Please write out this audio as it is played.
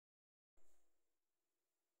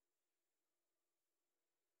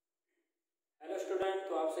Student,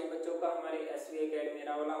 तो आप सभी बच्चों का हमारे SVA अकेडमी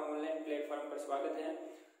वाला ऑनलाइन प्लेटफॉर्म पर स्वागत है।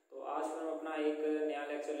 तो आज हम अपना एक नया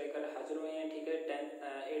लेक्चर लेकर हाजिर हुए हैं। ठीक है,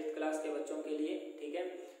 8th क्लास के बच्चों के लिए। ठीक है,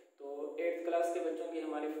 तो 8th क्लास के बच्चों की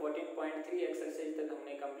हमारे 14.3 एक्सरसाइज तक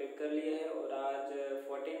हमने कंप्लीट कर लिए है और आज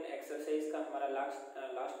 14 एक्सरसाइज का हमारा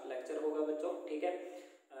लास्ट लेक्चर होगा बच्चों। ठीक है,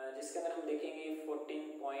 जिसके अंदर हम देखेंगे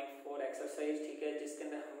 14.4 एक्सरसाइज। ठीक है, जिसके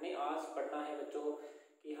अंदर हमने आज पढ़ना है बच्चों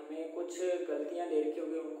कि हमें कुछ गलतियां दे रखी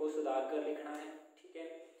होगी, उनको सुधार कर लिखना है। ठीक है,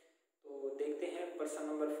 तो देखते हैं प्रश्न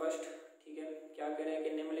नंबर फर्स्ट। ठीक है, क्या कह रहे हैं कि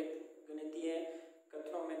निम्नलिखित गणितीय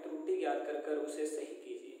कथनों में त्रुटि ज्ञात कर कर उसे सही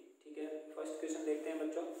कीजिए। ठीक है, फर्स्ट क्वेश्चन देखते हैं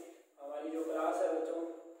बच्चों। हमारी जो क्लास है बच्चों,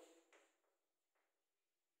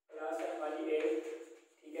 क्लास है हमारी 8।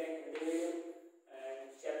 ठीक है,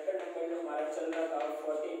 एंड चैप्टर नंबर जो हमारा चल रहा था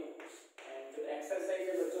 14 एंड जो एक्सरसाइज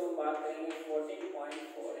है बच्चों हम बात करेंगे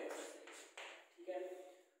 14.4 एक्सरसाइज। ठीक है,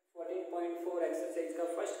 14.4 एक्सरसाइज का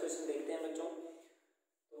फर्स्ट क्वेश्चन देखते हैं बच्चों।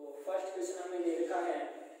 तो फर्स्ट क्वेश्चन हमें दे रखा है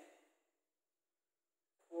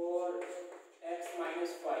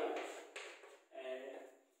 4x-5 एंड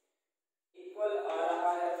इक्वल आ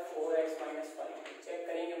रहा है 4x-5। चेक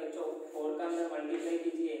करेंगे बच्चों, 4 का अंदर मल्टीप्लाई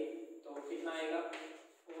कीजिए तो कितना आएगा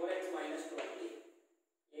 4x-20,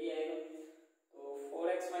 यही आएगा। तो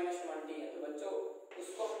 4x-20 है, तो बच्चों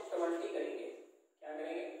उसको हम 20 करेंगे। क्या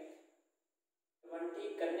करेंगे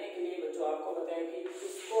 20 करने के लिए बच्चों आपको पता है कि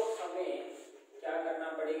इसको हमें क्या करना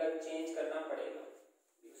पड़ेगा, चेंज करना पड़ेगा।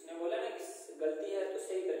 उसने बोला ना कि गलती है तो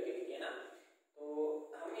सही करके लिखिए ना, तो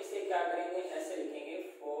हम इसे क्या करेंगे ऐसे लिखेंगे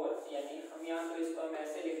 4, यानी हम यहाँ तो इसको हम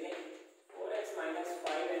ऐसे लिख लें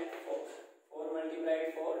 4x-5 and 4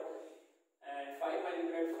 multiplied 4 and 5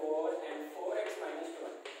 multiplied 4 and 4x-20।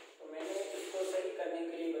 तो मैंने इसको सही करने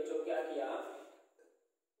के लिए बच्चों क्या किया,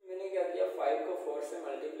 मैंने क्या किया 5 को 4 से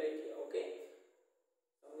मल्टीप्लाई किया। ओके,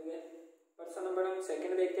 समझ गए। प्रश्न नंबर हम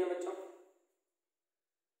सेकंड देखते हैं बच्चों।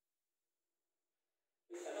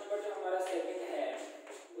 क्वेश्चन नंबर जो हमारा सेकंड है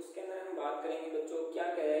उसके अंदर हम बात करेंगे बच्चों, क्या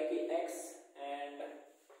कह रहा है कि x and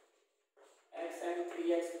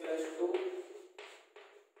 3x+2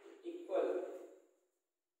 equal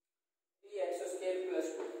 3x² +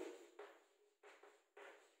 2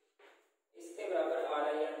 इसके बराबर आ रहा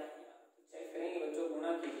है या नहीं। चेक करेंगे बच्चों,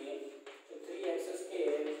 गुणा कीजिए तो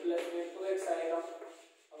 3x² प्लस में 2x आएगा।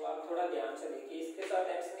 अब आप थोड़ा ध्यान से देखिए, इसके साथ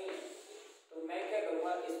x नहीं है तो मैं क्या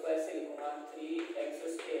करूँगा, इसको ऐसे लिखूंगा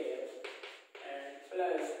 3x² एंड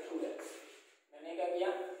प्लस 2x। मैंने क्या किया,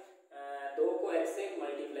 2 को x से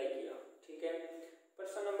मल्टीप्लाई किया। ठीक है,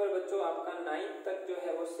 प्रश्न नंबर बच्चों आपका 9 तक जो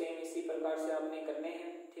है वो सेम इसी प्रकार से आपने करने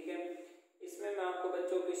हैं। ठीक है, इसमें मैं आपको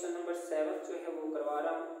बच्चों क्वेश्चन नंबर 7 जो है वो करवा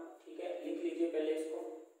रहा हूँ। ठीक है, लिख लीजिए पहले इसको।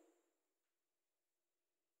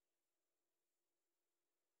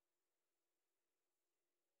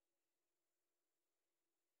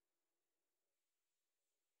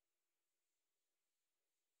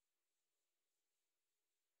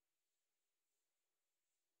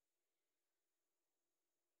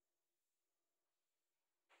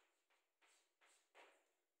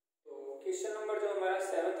 क्वेश्चन नंबर जो हमारा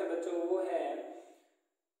 7 है बच्चों वो है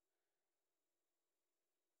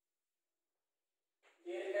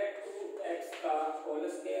देयर है 2x का whole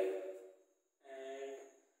square and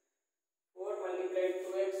 4 multiplied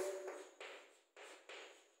 2x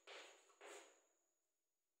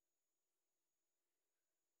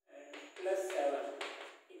and plus 7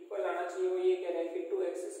 equal आना चाहिए। वो ये कह रहा है कि 2x²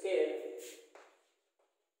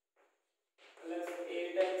 प्लस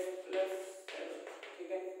 8x प्लस 7।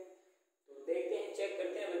 ठीक है, तो देखते हैं, चेक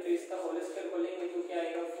करते हैं बच्चों। इसका होल स्क्वायर खोलेंगे तो क्या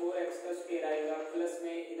आएगा 4x² आएगा, प्लस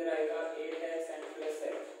में इधर आएगा 8x एंड प्लस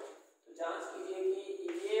 7। तो जांच कीजिए कि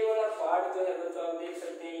ये वाला पार्ट जो है बच्चों आप देख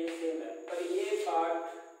सकते हैं ये सेम है, पर ये पार्ट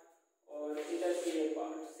और इधर से ये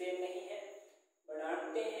पार्ट सेम नहीं है।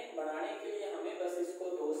 बनाते हैं, बनाने के लिए हमें बस इसको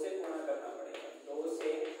 2 से गुणा करना पड़ेगा। 2 से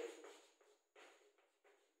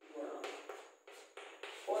गुणा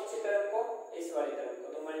कौन सी तरफ को, इस वाली तरफ को।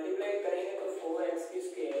 तो मल्टीप्लाई करेंगे तो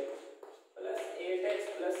 4x² प्लस 8x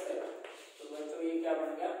प्लस 7। तो बच्चों ये क्या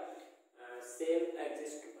बन गया, सेम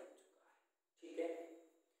एग्जिस्ट बन चुका है। ठीक है,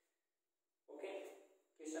 okay.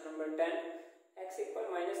 Question number 10 x =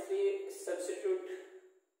 -3 substitute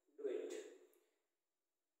do it.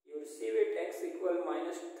 You receive it x =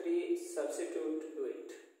 -3 substitute do it.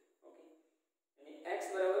 Okay, यानी x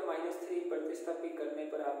बराबर -3 प्रतिस्थापित करने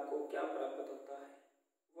पर आपको क्या प्राप्त होता है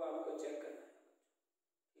वो आपको चेक करना है।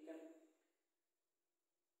 ठीक है,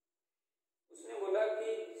 उसने बोला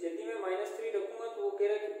कि यदि मैं -3 रखूंगा तो वो कह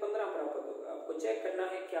रहा है कि 15 प्राप्त होगा। आपको चेक करना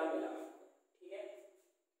है क्या मिला आपको। ठीक है,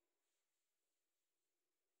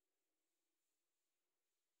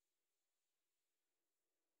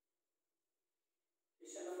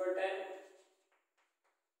 question number 10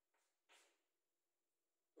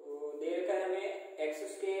 x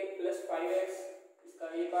square plus 5x, इसका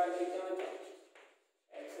ये पार्ट देखते हैं बच्चों,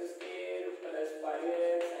 x square plus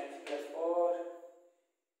 5x and plus 4।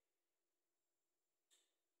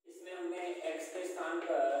 इसमें हमने x के स्थान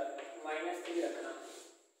पर -3 रखना है।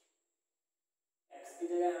 x की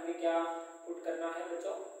जगह हमें क्या पुट करना है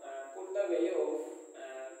बच्चों, put the value of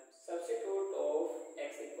substitute of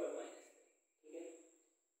x equal -3, ठीक है।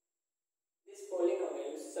 This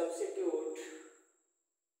polynomial substitute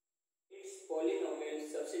it's polynomial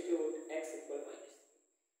substitute x equal -3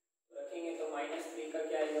 रखेंगे तो -3 का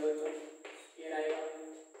क्या आएगा बच्चों, स्क्वायर आएगा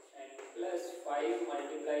and plus 5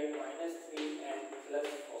 multiplied -3 and plus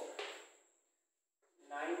 4,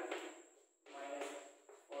 9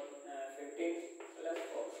 -15 plus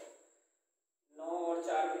 4, 9 और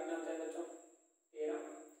 4 कितना होता है बच्चों, 13,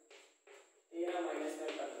 13 माइनस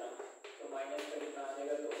में 15, तो माइनस का कितना आ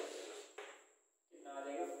जाएगा, 2, कितना आ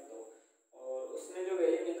जाएगा 2, और उसने जो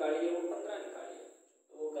वैल्यू निकाली है वो 15 निकाली है,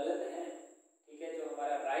 तो वो गलत है, ठीक है। जो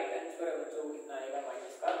हमारा राइट आंसर है बच्चों वो कितना आएगा,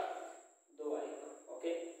 माइनस का 2 आएगा, ओके।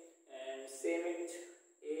 एंड सेम इट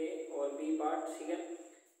ए और बी पार्ट, ठीक है।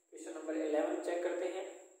 क्वेश्चन नंबर 11 चेक करते हैं।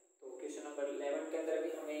 तो क्वेश्चन नंबर 11 के अंदर भी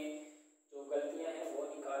हमें जो गलतियां हैं वो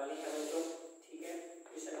निकालनी है बच्चों, ठीक है।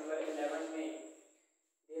 क्वेश्चन नंबर 11 में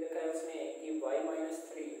दे रखा है उसने कि y माइनस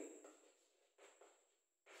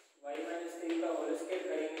 3 का होल स्क्वायर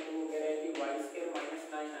करेंगे तो वो कह रहा है कि y स्क्वायर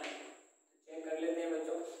 -9 आएगा। चेक कर लेते हैं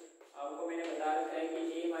बच्चों। आपको मैंने बता रखा है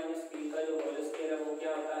कि a माइनस b का जो होल स्क्वायर है वो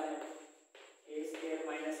क्या होता है, a स्क्वायर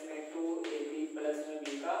माइनस में 2ab प्लस में b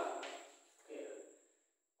का square,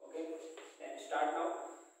 okay. Then start now,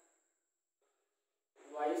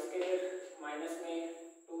 y square minus में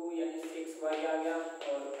 2 यानी 6y आ गया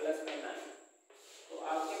और प्लस में 9, तो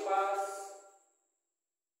आपके पास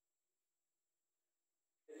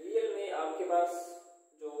रियल में आपके पास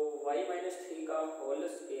जो y -3 का होल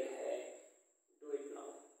स्क्वायर है, डू इट नाउ,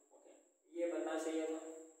 ओके, ये बनना चाहिए था,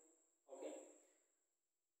 ओके।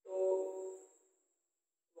 तो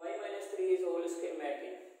y -3 is whole square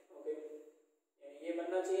making, okay, ये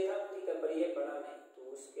बनना चाहिए था, ठीक है, पर ये बना नहीं, तो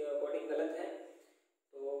उसके अकॉर्डिंग गलत है।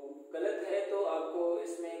 तो गलत है तो आपको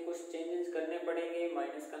इसमें कुछ चेंजेस करने पड़ेंगे,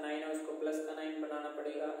 माइनस का 9 है उसको प्लस का 9 बनाना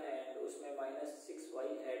पड़ेगा एंड उसमें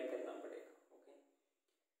 -6y ऐड करना पड़ेगा, ओके।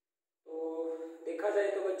 तो देखा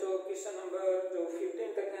जाए तो बच्चों क्वेश्चन नंबर जो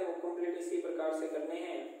 15 तक है वो कंप्लीट इसी प्रकार से करने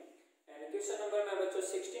हैं। एंड क्वेश्चन नंबर मैं बच्चों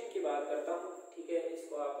 16 की बात करता हूँ, ठीक है।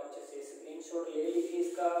 इसको आप अच्छे से स्क्रीनशॉट ले लीजिए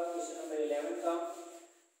इसका, क्वेश्चन नंबर 11 का।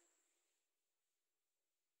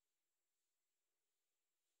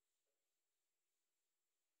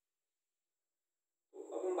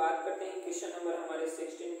 अब हम बात करते हैं क्वेश्चन नंबर हमारे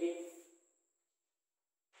 16 की।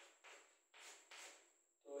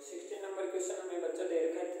 तो 16 नंबर क्वेश्चन हमें बच्चा दे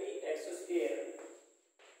रखा है 3x square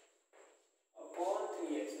upon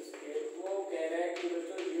 3x square. वो कह रहा है कि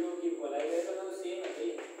बच्चों 0 की इक्वल आएगा, ये दोनों सेम है,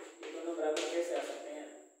 ये दोनों बराबर कैसे आ सकते हैं,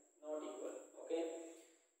 not equal, okay.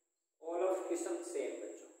 All of question same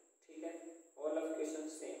बच्चों, ठीक है, ऑल ऑफ क्वेश्चन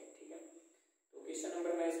सेम, ठीक है। तो क्वेश्चन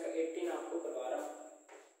नंबर मैं इसका 18 आपको करवा रहा हूँ।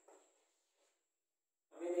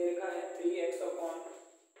 हमें दे रखा है 3x upon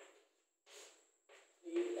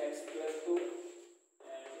 3x plus 2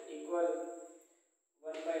 and equal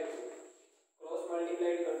 1/2। Cross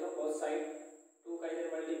multiplied कर दो बोथ साइड, 2 का इधर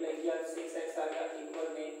मल्टीप्लाई किया 6x आ गया, इक्वल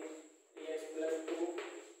में 3x प्लस 2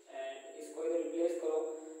 एंड इसको इधर रिप्लेस करो,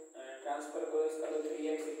 ट्रांसफर करो इसका, तो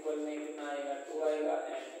 3x इक्वल में कितना आएगा, 2 आएगा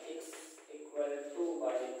एंड x इक्वल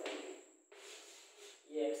 2/3,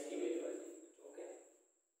 ये x की वैल्यू है, ओके।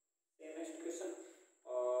 Same next question.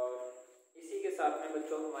 और इसी के साथ में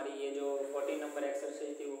बच्चों हमारी ये जो 14 नंबर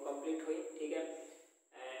एक्सरसाइज थी वो कंप्लीट हुई, ठीक है।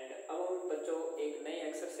 एंड अब हम बच्चों एक नई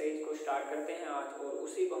एक्सरसाइज को स्टार्ट करते हैं आज, और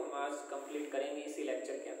उसी को हम आज कंप्लीट करेंगे इसी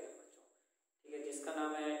लेक्चर के अंदर बच्चों, ठीक है, जिसका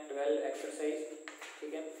नाम है 12 एक्सरसाइज,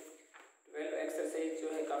 ठीक है। 12 एक्सरसाइज जो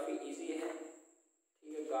है काफ़ी ईजी है,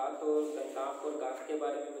 ठीक है। गात और गंतांक और गात के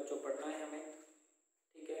बारे में बच्चों पढ़ना है हमें,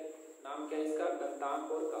 ठीक है। नाम क्या है इसका,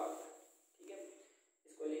 गंतांक और गात, ठीक है।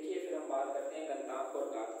 इसको लिखिए, फिर हम बात करते हैं गंतांक और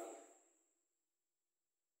गात की।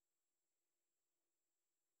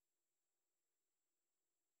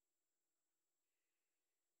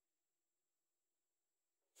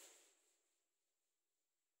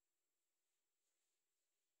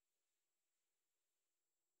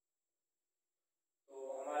 तो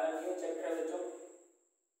हमारा न्यू चैप्टर है बच्चों,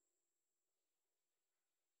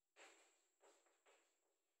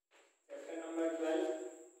 चैप्टर नंबर 12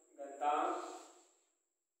 गंतांक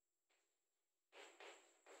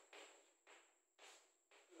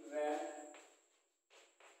व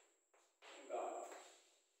गात,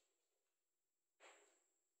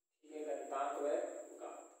 ठीक है, गंतांक व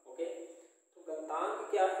गात, ओके। तो गंतांक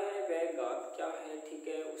क्या है व गात क्या है,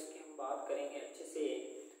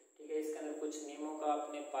 कुछ नियमों का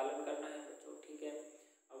आपने पालन करना है बच्चों, ठीक है।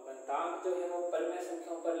 अब घातांक जो है वो परिमेय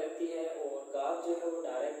संख्याओं पर लगती है और घात जो है वो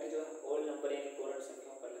डायरेक्ट जो है होल नंबर यानी पूर्ण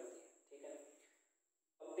संख्याओं पर लगती है, ठीक है।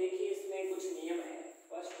 अब देखिए इसमें कुछ नियम है।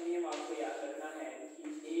 फर्स्ट नियम आपको याद रखना है कि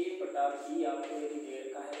a/b आपको यदि दे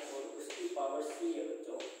रखा है और उसकी पावर c है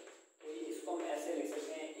बच्चों, तो इसको हम ऐसे लिख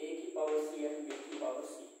सकते हैं a की पावर c है b की पावर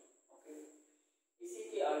c, ओके। इसी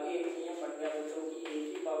के आगे एक नियम बन गया बच्चों कि a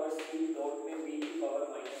की पावर c डॉट में b की पावर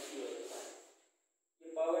माइनस c हो जाता है। ये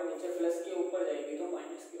पावर नीचे प्लस के ऊपर जाएगी तो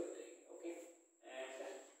माइनस की हो जाएगी, ओके। एंड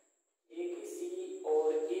a की c और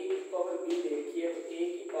a की पावर b देखिए तो a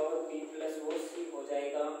की पावर b प्लस वो c हो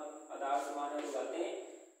जाएगा, आधार समान है तो बातें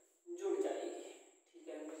जुड़ जाएगी, ठीक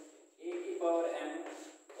है। a की पावर m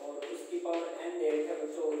और उसकी पावर n दे रखा है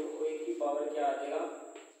बच्चों, तो a की पावर क्या आ जाएगा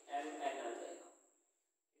m n आ जाएगा,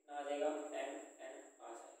 कितना आ जाएगा m n आ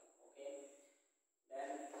जाएगा, okay. Then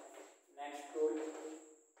next rule,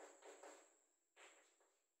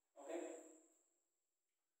 okay.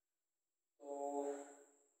 तो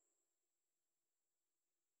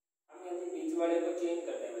हम यदि बीच वाले को चेंज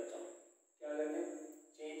करते हैं बच्चों, क्या करते हैं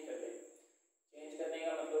चेंज करते हैं, चेंज करने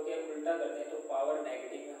का मतलब क्या उल्टा करते हैं तो पावर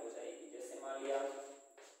नेगेटिव में हो जाएगी। जैसे मान लिया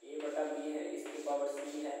a/b है, इसकी पावर c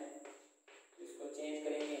है, तो इसको चेंज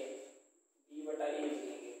करेंगे b/a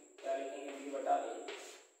लिखेंगे, क्या लिखेंगे b/a,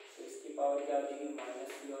 तो इसकी पावर क्या हो जाएगी माइनस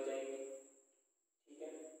c हो जाएगी, ठीक है।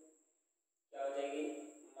 क्या हो जाएगी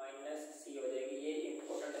माइनस c हो जाएगी। ये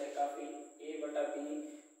इंपॉर्टेंट है काफी। a/b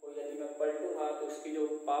को यदि मैं पलटूंगा तो उसकी जो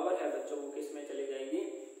पावर है बच्चों वो किस में चली जाएगी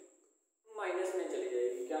माइनस में चली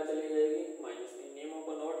जाएगी, क्या चली जाएगी माइनस में। नियमों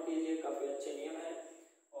को नोट कीजिए, काफी अच्छे नियम है।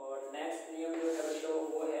 और नेक्स्ट नियम जो है बच्चों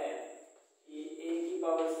वो है कि a की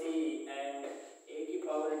पावर c एंड a की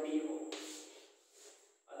पावर d हो,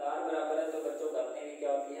 आधार बराबर है तो बच्चों घातें भी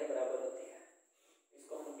क्या होती है बराबर होती है,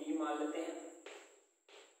 इसको हम b मान लेते हैं।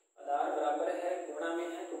 आधार बराबर है गुणा में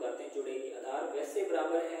है तो घातें जुड़ेगी, आधार वैसे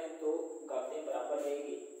बराबर है तो घातें बराबर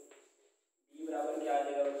रहेगी। b बराबर क्या आ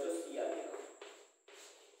जाएगा बच्चों c आ जाएगा,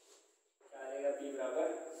 क्या आ जाएगा b बराबर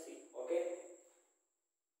c, ओके।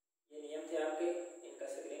 ये नियम थे आपके, इनका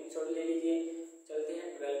स्क्रीनशॉट ले लीजिए। चलते हैं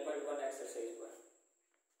 12.1 एक्सरसाइज पर।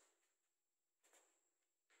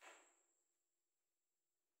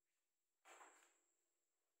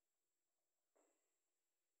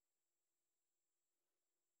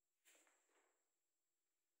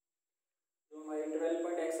 जो हमारी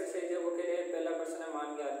 12 एक्सरसाइज है वो के लिए पहला क्वेश्चन है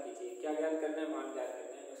मान ज्ञात कीजिए। क्या ज्ञात करना है मान ज्ञात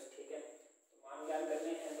करना है बस, ठीक है। तो मान ज्ञात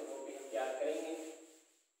करने हैं तो वो भी हम ज्ञात करेंगे।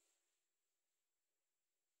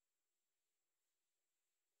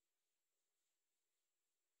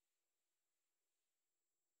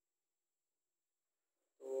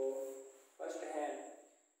 तो फर्स्ट है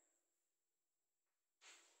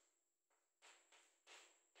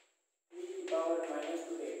पावर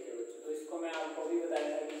 -2 दे के बच्चों, तो इसको मैं आपको भी बताया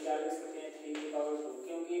था कि क्या लिख सकते हैं 3 की पावर 2,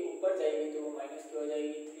 क्योंकि ऊपर जाएगी तो वो माइनस की हो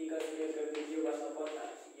जाएगी। 3 का स्क्वायर कर दीजिए 1/9,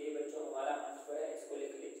 ये बच्चों हमारा आंसर है, इसको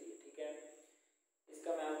लिख लीजिए, ठीक है।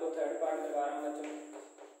 इसका मैं आपको थर्ड पार्ट करवा रहा हूँ बच्चों।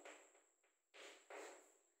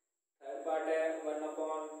 थर्ड पार्ट है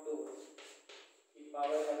 1/2 की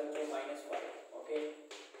पावर है बच्चों -5, ओके।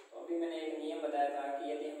 तो अभी मैंने एक नियम बताया था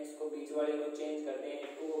कि यदि हम इसको बीच वाले को चेंज करते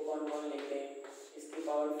हैं 2/1 लेते हैं, इसकी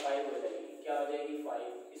पावर 5 हो जाएगी, क्या हो जाएगी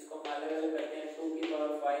 5। इसको हम अलग अलग करते हैं 2 की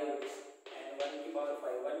पावर 5 एंड 1 की पावर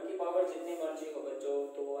 5। 1 की पावर जितनी मर्जी हो बच्चों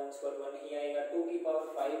तो आंसर 1 ही आएगा। 2 की पावर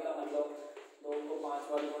 5 का मतलब 2 को 5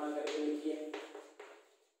 बार गुणा करके लिखिए,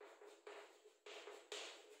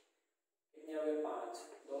 कितने हो गए 5,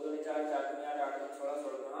 2 दूनी 4, 4 दूनी 8, 8 दूनी 16,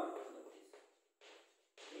 16 दूना 32।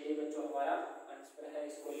 ये बच्चों हमारा आंसर है,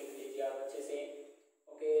 इसको लिख लीजिए आप अच्छे से,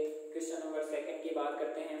 ओके। क्वेश्चन नंबर 2 की बात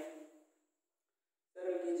करते हैं।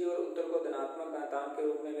 सरल कीजिए और उत्तर को धनात्मक घातांक के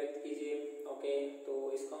रूप में व्यक्त कीजिए, ओके। तो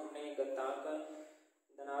इसको हमने घातांक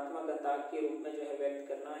धनात्मक घातांक के रूप में जो है व्यक्त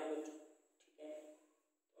करना है बच्चों, ठीक है।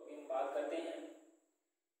 तो अभी हम बात करते हैं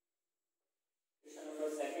क्वेश्चन नंबर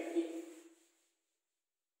 2 की।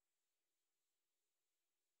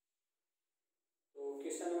 तो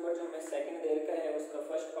क्वेश्चन नंबर जो हमें 2 दे रखा है उसका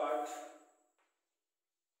first part,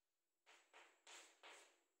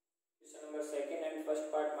 question number 2 and first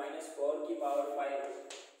part -4 की पावर 5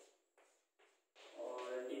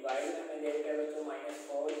 और डिवाइड हमें दे रखा है बच्चों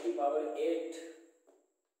 -4 की पावर 8।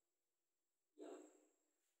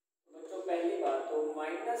 बच्चों पहली बात तो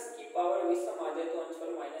माइनस की पावर विषम आ जाए तो आंसर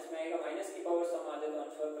माइनस में आएगा, माइनस की पावर सम आ जाए तो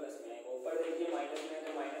आंसर प्लस में आएगा। ऊपर देखिए माइनस में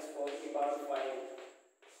तो -4 की पावर 5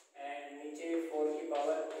 एंड नीचे 4 की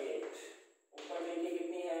पावर 8। ऊपर देखिए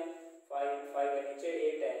कितनी है 5 5 है, नीचे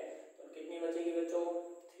 8 है, तो कितनी बचेगी बच्चों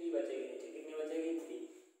 3 बचेगी, नीचे कितनी बचेगी 3,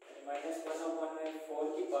 यानी -1/1 में 4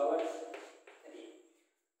 की पावर 3।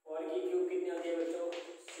 4 की क्यूब कितनी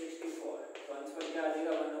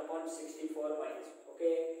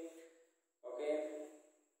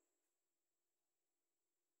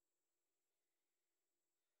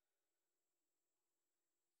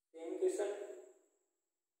क्वेश्चन,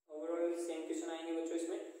 ओवरऑल सेम क्वेश्चन आएंगे बच्चों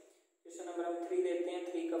इसमें। क्वेश्चन नंबर हम 3 देखते हैं,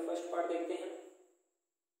 3 का फर्स्ट पार्ट देखते हैं।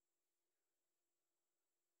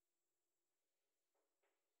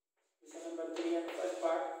 क्वेश्चन नंबर 3 है फर्स्ट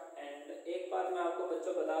पार्ट। एंड एक बात मैं आपको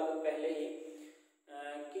बच्चों बता दूं पहले ही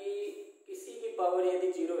कि किसी की पावर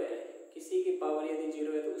यदि 0 है, किसी की पावर यदि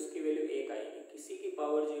 0 है तो उसकी वैल्यू 1 आएगी, किसी की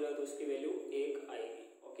पावर 0 है तो उसकी वैल्यू 1 आएगी।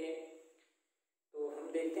 ओके, तो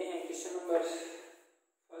हम देखते हैं क्वेश्चन नंबर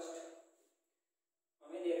फर्स्ट।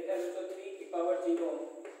 हमें दे रखा है बच्चों 3 की पावर 0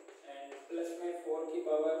 एंड प्लस में 4 की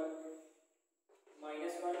पावर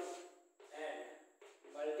 -1 एंड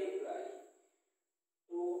मल्टीप्लाई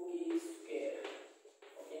 2 की स्क्वायर।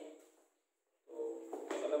 ओके, तो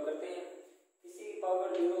मतलब करते हैं किसी की पावर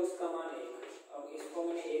 0 उसका मान 1। अब इसको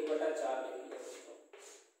मैंने 1/4 लिख लिया दोस्तों,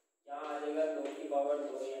 यहाँ आ जाएगा 2 की पावर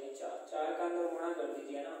 2 यानी 4 का अंदर गुणा कर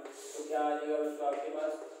दीजिए ना, तो क्या आ जाएगा बच्चों आपके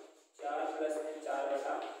पास 4 प्लस में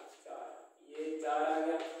 4/4, ये 4 आ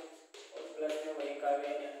गया और प्लस में 1 आ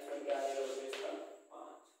गया, आंसर क्या आ जाएगा बच्चों इसका 5।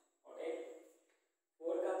 ओके,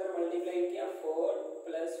 4 का अंदर मल्टीप्लाई किया, 4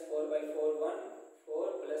 प्लस 4/4 1, 4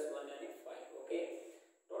 प्लस 1 यानी 5। Okay,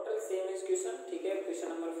 total same is question. ठीक है, क्वेश्चन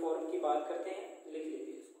नंबर 4 की बात करते हैं, लिख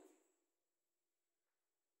लीजिए इसको।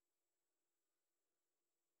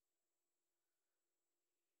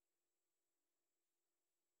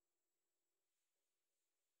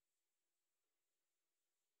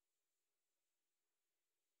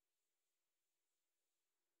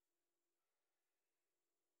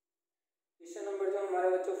 क्वेश्चन नंबर जो हमारा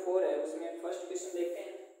बच्चों 4 है उसमें फर्स्ट क्वेश्चन देखते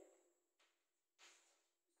हैं।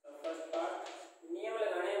 फर्स्ट पार्ट, नियम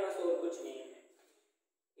लगाने हैं बस और कुछ नहीं है।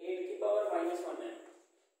 8 की पावर -1 है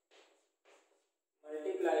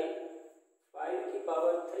मल्टीप्लाई 5 की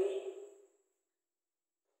पावर 3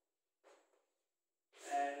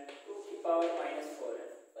 एंड 2 की पावर -4 है।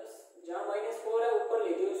 बस जहाँ -4 है ऊपर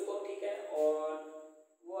लीजिए उसको, ठीक है, और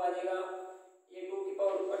वो आ जाएगा ये 2 की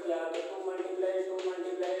पावर ऊपर जा तो 2 multiply 2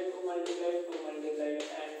 multiply 2 multiply 2 multiply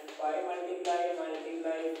and 5 multiply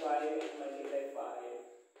multiply 5 multiply 5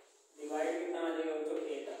 divide कितना आ जाएगा बच्चों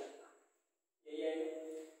 8 आ जाएगा। यही है,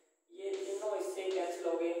 ये तीनों इससे कैंसिल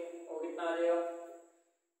हो गए और कितना आ जाएगा,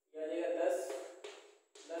 ये आ जाएगा 10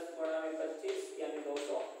 बड़ा में 25 यानी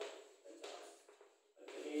 250।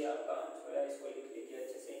 चलिए आपका आंसर है, इसको लिख लीजिए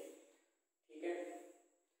अच्छे से। ठीक है,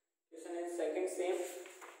 क्वेश्चन है second same.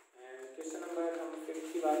 And question number हम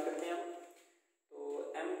 5 की बात करते हैं। तो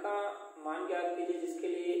m का मान ज्ञात कीजिए जिसके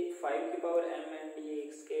लिए 5 की पावर m एंड ये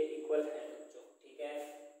इसके इक्वल है बच्चों। ठीक है,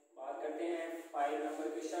 बात करते हैं 5 नंबर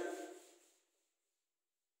क्वेश्चन।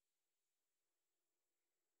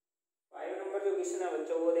 5 नंबर जो क्वेश्चन है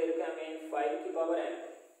बच्चों वो दे रखा है हमें 5 की पावर m,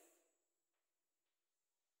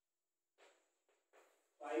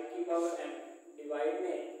 5 की पावर m डिवाइड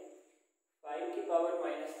में 5 की पावर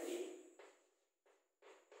 -3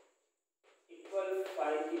 इक्वल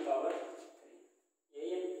 5 की पावर 3। यही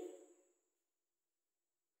है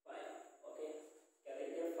 5। ओके, क्या दे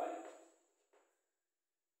रखा है 5।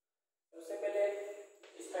 सबसे पहले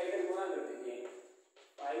इसका इधर गुणा कर दीजिए,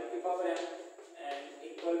 5 की पावर m एंड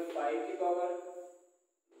इक्वल 5 की पावर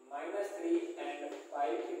 -3 एंड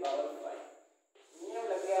 5 की पावर 5। नियम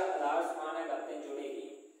लग गया, आधार समान है घातें जुड़ेगी।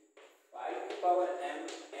 5 की पावर m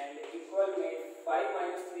एंड इक्वल में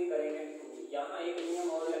 5 - 3 करेंगे 2। यहाँ एक नियम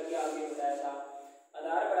और लग गया, आगे बताया था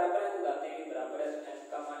आधार बराबर है तो घातें भी बराबर है। m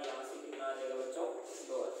का मान यहाँ से कितना आ जाएगा बच्चों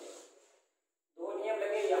 2 आ जाएगा। 2 नियम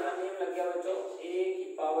लगे, यहाँ नियम लग गया बच्चों a की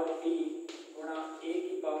पावर b गुणा a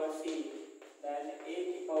की पावर c देन a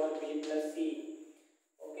की power b plus c।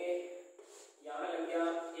 Okay, यहाँ लग गया a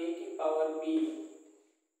की पावर b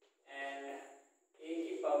एंड a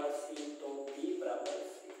की पावर c तो b बराबर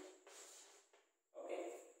c। ओके,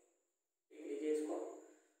 लिख लीजिए इसको।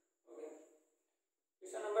 ओके,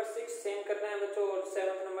 क्वेश्चन नंबर 6 सेम करना है बच्चों और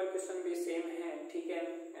 7th नंबर क्वेश्चन भी सेम है। ठीक है,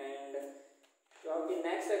 एंड जो आपकी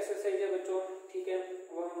नेक्स्ट एक्सरसाइज है बच्चों, ठीक है,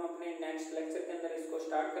 वो हम अपने नेक्स्ट लेक्चर के अंदर इसको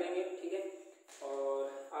स्टार्ट करेंगे। ठीक है, और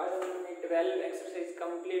आज हमने 12 एक्सरसाइज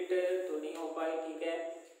कंप्लीट तो नहीं हो पाई। ठीक है,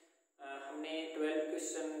 हमने 12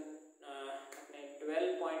 क्वेश्चन अपने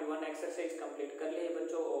 12.1 एक्सरसाइज कंप्लीट कर लिए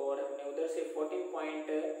बच्चों, और हमने उधर से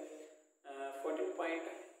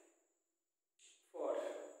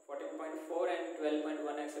 14.4 एंड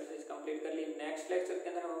 12.1 एक्सरसाइज कंप्लीट कर ली। नेक्स्ट लेक्चर के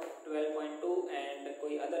अंदर हम 12.2 एंड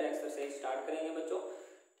कोई अदर एक्सरसाइज स्टार्ट करेंगे बच्चों।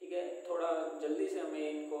 ठीक है, थोड़ा जल्दी से हमें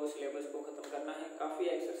इनको सिलेबस को ख़त्म करना है। काफ़ी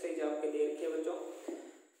एक्सरसाइज आपके दे रखी है बच्चों।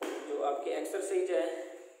 जो आपकी एक्सरसाइज है,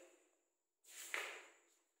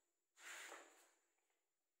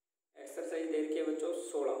 एक्सरसाइज दे रखी है बच्चों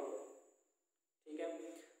 16। ठीक है,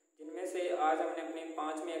 जिनमें से आज हमने अपनी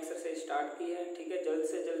 5वीं एक्सरसाइज स्टार्ट की है। ठीक है, जल्द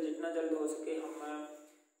से जल्द जितना जल्द हो सके हम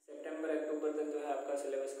सितंबर अक्टूबर तक जो है आपका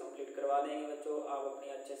सिलेबस कंप्लीट करवा देंगे बच्चों। आप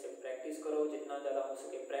अपनी अच्छे से प्रैक्टिस करो, जितना ज़्यादा हो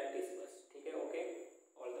सके प्रैक्टिस बस, ठीक है। Okay,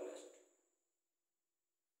 all the best.